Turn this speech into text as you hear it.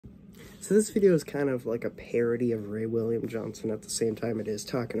So this video is kind of like a parody of Ray William Johnson at the same time it is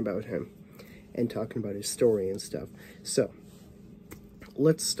talking about him and talking about his story and stuff. So,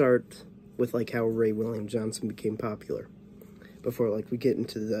 let's start with like how Ray William Johnson became popular before like we get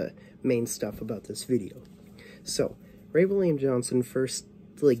into the main stuff about this video. So, Ray William Johnson first,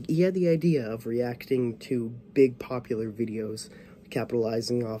 like, he had the idea of reacting to big popular videos,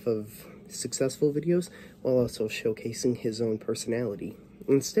 capitalizing off of successful videos, while also showcasing his own personality.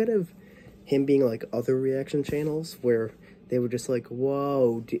 Instead of him being like other reaction channels, where they were just like,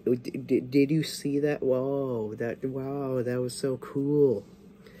 whoa, did you see that? Whoa, that was so cool.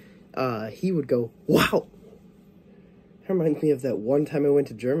 He would go, wow! That reminds me of that one time I went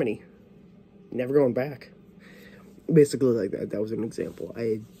to Germany. Never going back. Basically like that. That was an example.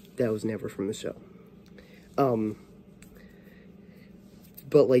 That was never from the show.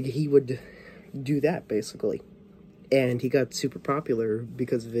 But like he would do that basically. And he got super popular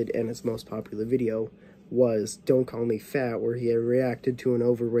because of it, and his most popular video was Don't Call Me Fat, where he had reacted to an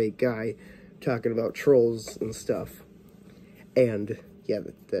overweight guy talking about trolls and stuff. And yeah,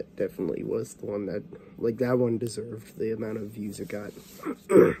 that definitely was the one that, like, that one deserved the amount of views it got.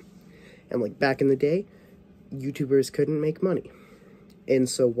 And like back in the day, YouTubers couldn't make money. And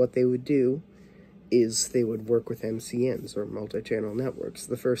so what they would do is they would work with MCNs, or multi-channel networks.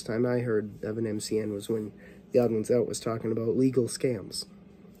 The first time I heard of an MCN was when The Odd Ones Out was talking about legal scams.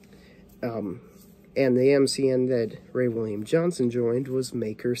 And the MCN that Ray William Johnson joined was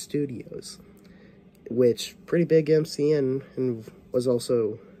Maker Studios, which, pretty big MCN, and was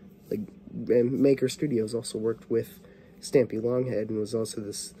also, like, Maker Studios also worked with Stampy Longhead, and was also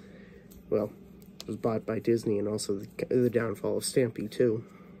this, well, was bought by Disney, and also the downfall of Stampy, too.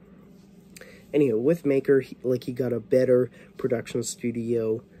 Anyway, with Maker, he got a better production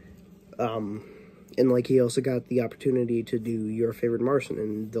studio, and, like, he also got the opportunity to do Your Favorite Martian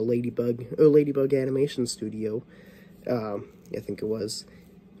and the Ladybug Animation Studio, I think it was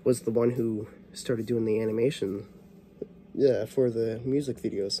the one who started doing the animation, for the music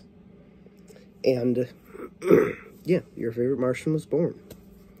videos. And, yeah, Your Favorite Martian was born.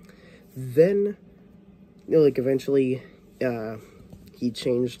 Then, like, eventually, he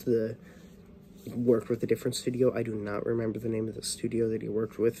changed worked with a different studio. I do not remember the name of the studio that he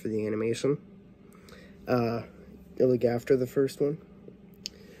worked with for the animation. Like after the first one.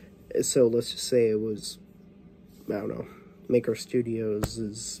 So let's just say it was, I don't know, Maker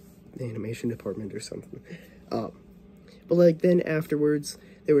Studios' animation department or something. But like then afterwards,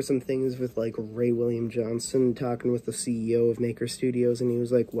 there were some things with like Ray William Johnson talking with the CEO of Maker Studios, and he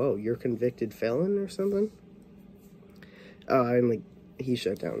was like, whoa, you're a convicted felon or something? And like, he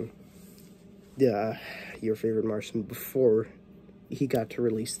shut down Your Favorite Martian before he got to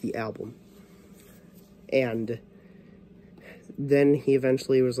release the album. And then he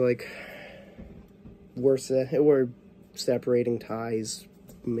eventually was like, we're separating ties,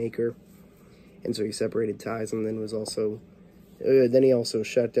 Maker. And so he separated ties, and then was also, then he also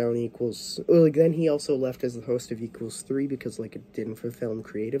shut down Equals, like, then he also left as the host of Equals 3 because, like, it didn't fulfill him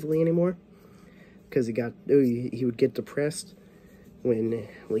creatively anymore. Because he would get depressed when,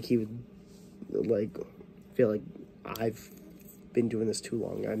 like, he would, like, feel like, I've been doing this too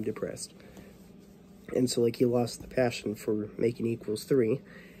long, I'm depressed. And so, like, he lost the passion for making Equals 3,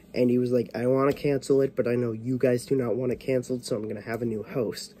 and he was like, I want to cancel it, but I know you guys do not want it canceled, so I'm going to have a new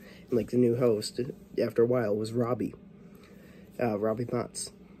host. And, like, the new host, after a while, was Robbie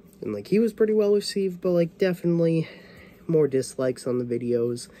Potts. And, like, he was pretty well received, but, like, definitely more dislikes on the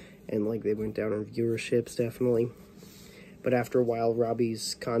videos, and, like, they went down in viewerships, definitely. But after a while,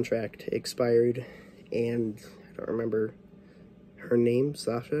 Robbie's contract expired, and I don't remember her name,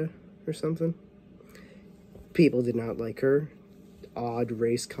 Sasha or something. People did not like her. Odd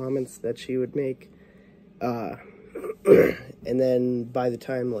race comments that she would make. And then by the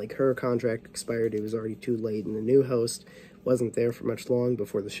time, like, her contract expired, it was already too late, and the new host wasn't there for much long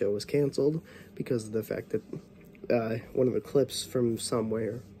before the show was canceled because of the fact that one of the clips from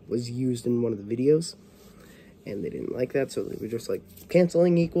somewhere was used in one of the videos, and they didn't like that, so they were just like,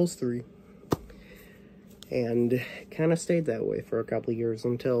 canceling Equals 3. And kind of stayed that way for a couple of years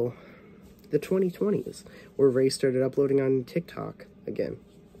until the 2020s, where Ray started uploading on TikTok again.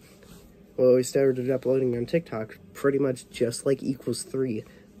 Well, he started uploading on TikTok pretty much just like Equals 3,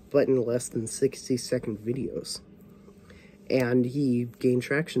 but in less than 60-second videos. And he gained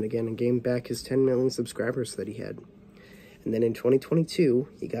traction again and gained back his 10 million subscribers that he had. And then in 2022,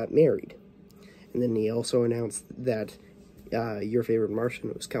 he got married. And then he also announced that Your Favorite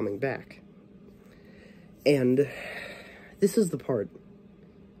Martian was coming back. And this is the part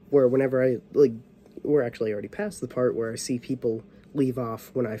where whenever we're actually already past the part where I see people leave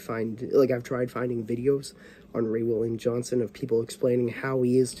off when I find, like, I've tried finding videos on Ray William Johnson of people explaining how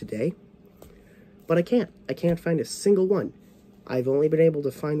he is today, but I can't find a single one. I've only been able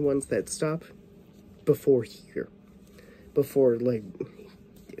to find ones that stop before here, before, like,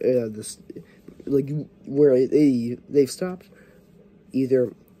 this, like, where they've stopped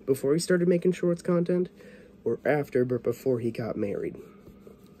either before he started making shorts content, or after, but before he got married.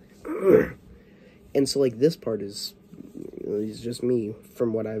 And so, like, this part is just me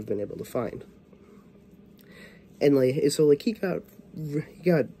from what I've been able to find. And, like, so, like, he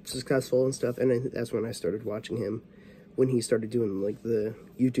got successful and stuff, and that's when I started watching him, when he started doing, like, the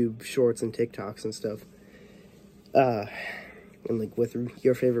YouTube shorts and TikToks and stuff. And, like, with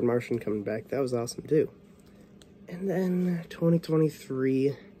Your Favorite Martian coming back, that was awesome, too. And then,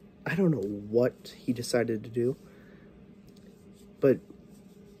 2023, I don't know what he decided to do, but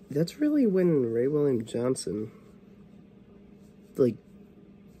that's really when Ray William Johnson, like,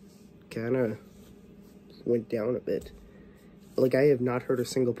 kind of went down a bit. Like, I have not heard a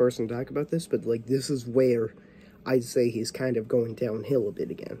single person talk about this, but, like, this is where I'd say he's kind of going downhill a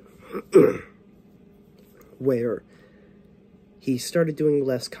bit again. Where he started doing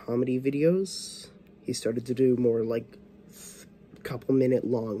less comedy videos. He started to do more, like, couple-minute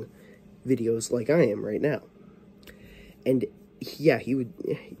long videos like I am right now. And, yeah, he would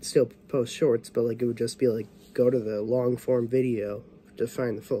still post shorts, but, like, it would just be, like, go to the long-form video to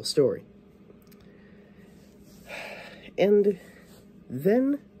find the full story. And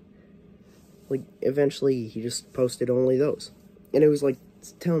then, like, eventually he just posted only those. And it was, like,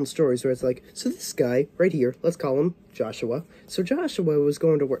 telling stories where it's like, so this guy right here, let's call him Joshua. So Joshua was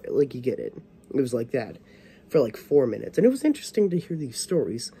going to work, like, you get it. It was like that for, like, 4 minutes. And it was interesting to hear these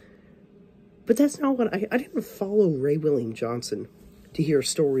stories. But that's not what I didn't follow Ray William Johnson to hear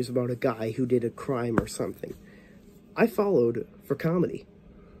stories about a guy who did a crime or something. I followed for comedy.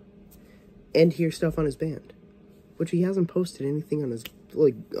 And hear stuff on his band. Which he hasn't posted anything on his,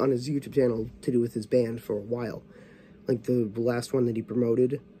 like, on his YouTube channel to do with his band for a while. Like, the last one that he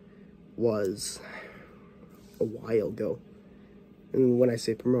promoted was a while ago. And when I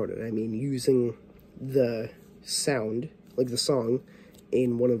say promoted, I mean using the sound, like the song,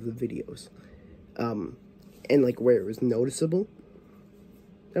 in one of the videos. And, like, where it was noticeable,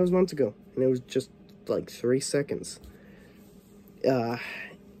 that was months ago. And it was just, like, 3 seconds.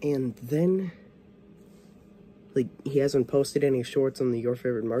 And then, like, he hasn't posted any shorts on the Your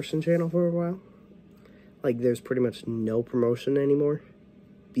Favorite Martian channel for a while. Like, there's pretty much no promotion anymore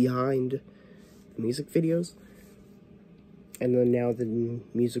behind the music videos. And then now the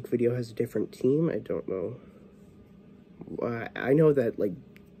music video has a different team. I don't know. I know that, like,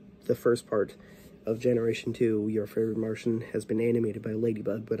 the first part of Generation 2, Your Favorite Martian, has been animated by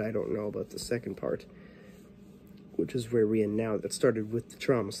Ladybug, but I don't know about the second part, which is where we're in now, that started with the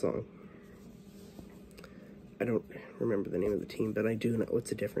Trauma song. I don't remember the name of the team, but I do know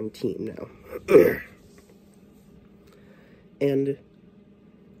it's a different team now. And,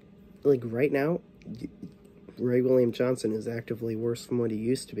 like, right now, Ray William Johnson is actively worse than what he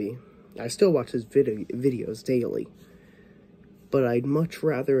used to be. I still watch his videos daily, but I'd much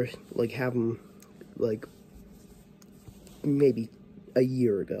rather, like, have him, like, maybe a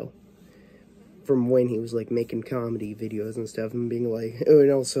year ago, from when he was, like, making comedy videos and stuff, and being like, oh,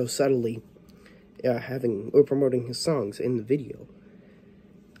 and also subtly having, or promoting his songs in the video.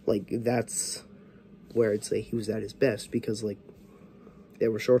 Like, that's where I'd say he was at his best, because, like, they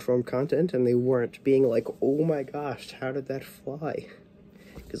were short-form content, and they weren't being like, oh my gosh, how did that fly?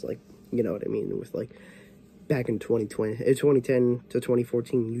 Because, like, you know what I mean, with, like, back in 2010 to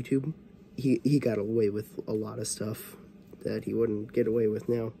 2014 YouTube, he got away with a lot of stuff that he wouldn't get away with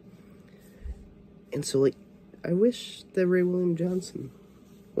now. And so, like, I wish that Ray William Johnson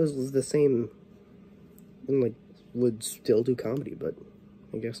was the same, and, like, would still do comedy, but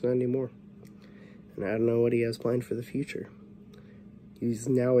I guess not anymore. And I don't know what he has planned for the future. He's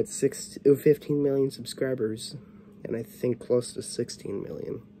now at 15 million subscribers, and I think close to 16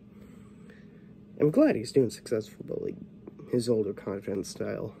 million. I'm glad he's doing successful, but, like, his older content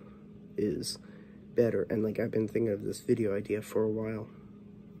style is better, and, like, I've been thinking of this video idea for a while.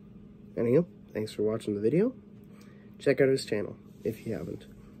 Anyhow, thanks for watching the video. Check out his channel, if you haven't.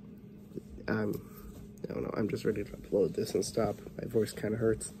 I don't know, I'm just ready to upload this and stop. My voice kind of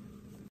hurts.